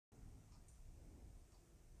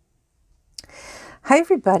Hi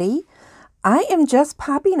everybody. I am just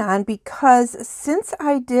popping on because since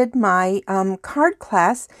I did my card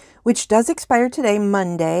class, which does expire today,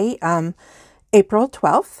 Monday, April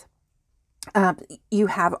 12th, you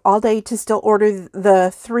have all day to still order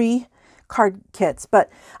the 3 card kits. But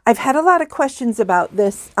I've had a lot of questions about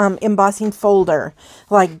this embossing folder.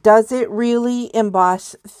 Like, does it really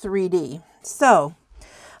emboss 3D? So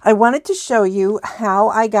I wanted to show you how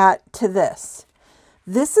I got to this.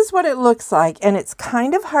 This is what it looks like, and it's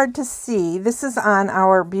kind of hard to see. This is on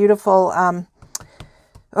our beautiful,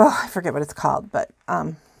 I forget what it's called, but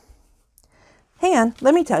hang on,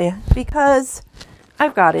 let me tell you, because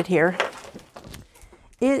I've got it here.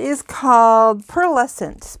 It is called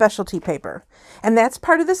Pearlescent Specialty Paper, and that's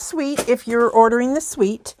part of the suite if you're ordering the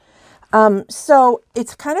suite. So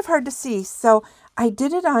it's kind of hard to see, so I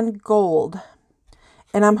did it on gold,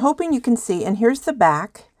 and I'm hoping you can see, and here's the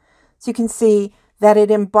back, so you can see that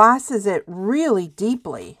it embosses it really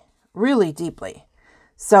deeply, really deeply.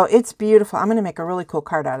 So it's beautiful. I'm going to make a really cool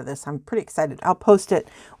card out of this. I'm pretty excited. I'll post it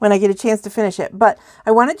when I get a chance to finish it. But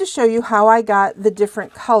I wanted to show you how I got the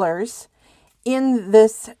different colors in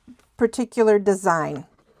this particular design.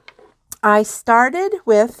 I started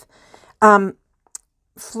with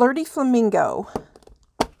Flirty Flamingo.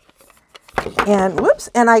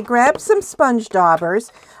 And I grabbed some sponge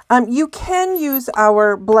daubers. You can use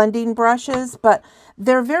our blending brushes, but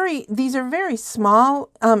these are very small,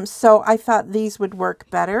 so I thought these would work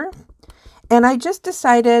better. And I just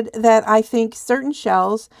decided that I think certain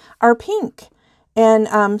shells are pink.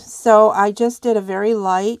 And so I just did a very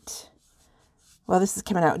light, well, this is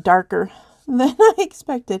coming out darker than I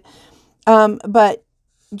expected, but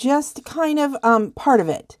just kind of part of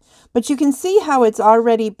it. But you can see how it's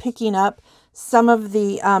already picking up some of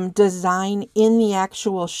the design in the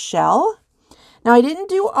actual shell. Now, I didn't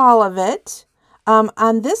do all of it.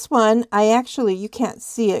 On this one, you can't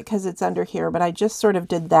see it because it's under here, but I just sort of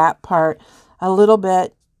did that part a little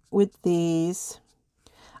bit with these.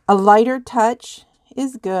 A lighter touch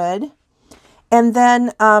is good. And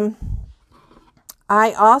then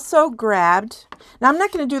I also grabbed, now I'm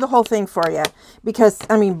not going to do the whole thing for you because,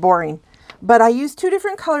 boring. But I used 2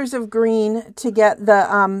 different colors of green to get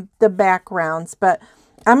the backgrounds. But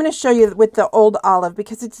I'm going to show you with the old olive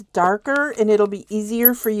because it's darker and it'll be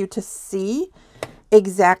easier for you to see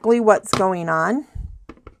exactly what's going on.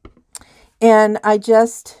 And I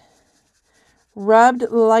just rubbed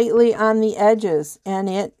lightly on the edges and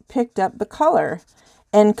it picked up the color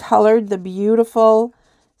and colored the beautiful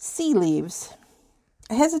sea leaves.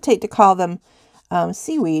 I hesitate to call them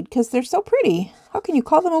seaweed because they're so pretty. How can you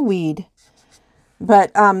call them a weed?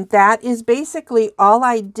 But that is basically all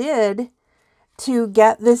I did to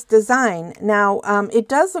get this design. Now, it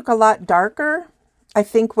does look a lot darker, I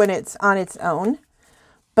think, when it's on its own.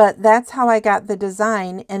 But that's how I got the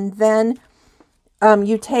design. And then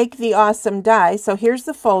you take the awesome die. So here's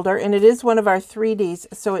the folder, and it is one of our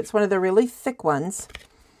 3Ds. So it's one of the really thick ones.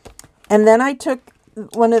 And then I took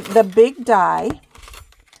one of the big die,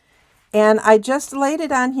 and I just laid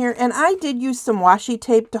it on here. And I did use some washi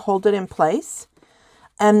tape to hold it in place.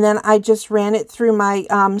 And then I just ran it through my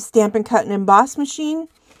Stampin' Cut and Emboss machine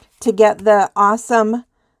to get the awesome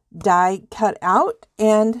die cut out.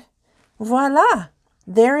 And voila,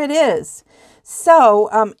 there it is.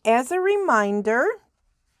 So as a reminder,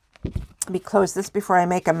 let me close this before I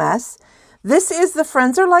make a mess. This is the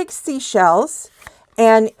Friends Are Like Seashells.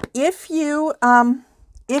 And if you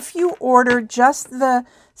order just the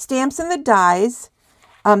stamps and the dies,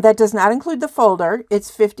 that does not include the folder.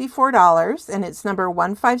 It's $54 and it's number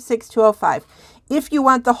 156205. If you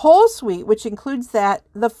want the whole suite, which includes that,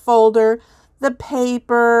 the folder, the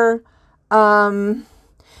paper, the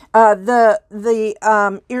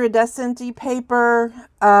iridescent paper,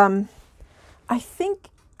 I think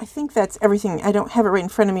that's everything. I don't have it right in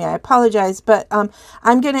front of me. I apologize, but I'm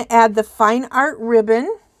going to add the fine art ribbon,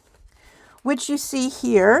 which you see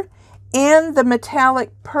here, and the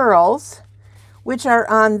metallic pearls, which are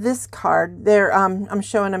on this card. They're I'm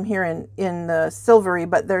showing them here in the silvery,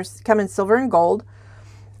 but they come in silver and gold.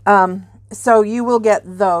 So you will get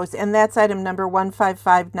those, and that's item number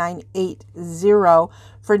 155980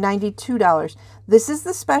 for $92. This is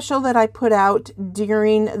the special that I put out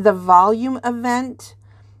during the volume event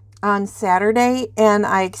on Saturday, and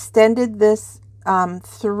I extended this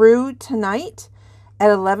through tonight at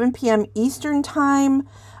 11 p.m. Eastern Time.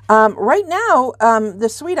 Right now, the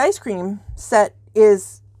sweet ice cream set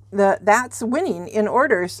that's winning in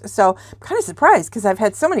orders. So I'm kind of surprised because I've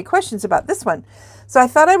had so many questions about this one. So I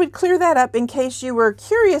thought I would clear that up in case you were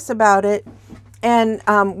curious about it. and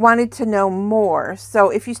wanted to know more. So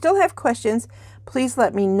if you still have questions, please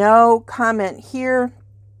let me know. Comment here.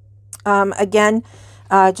 Again,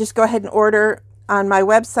 just go ahead and order on my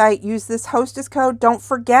website. Use this hostess code. Don't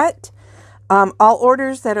forget, all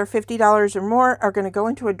orders that are $50 or more are going to go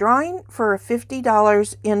into a drawing for a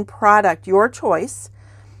 $50 in product, your choice.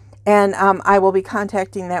 And I will be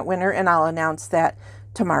contacting that winner, and I'll announce that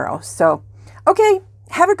tomorrow. So, okay,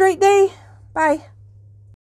 have a great day. Bye.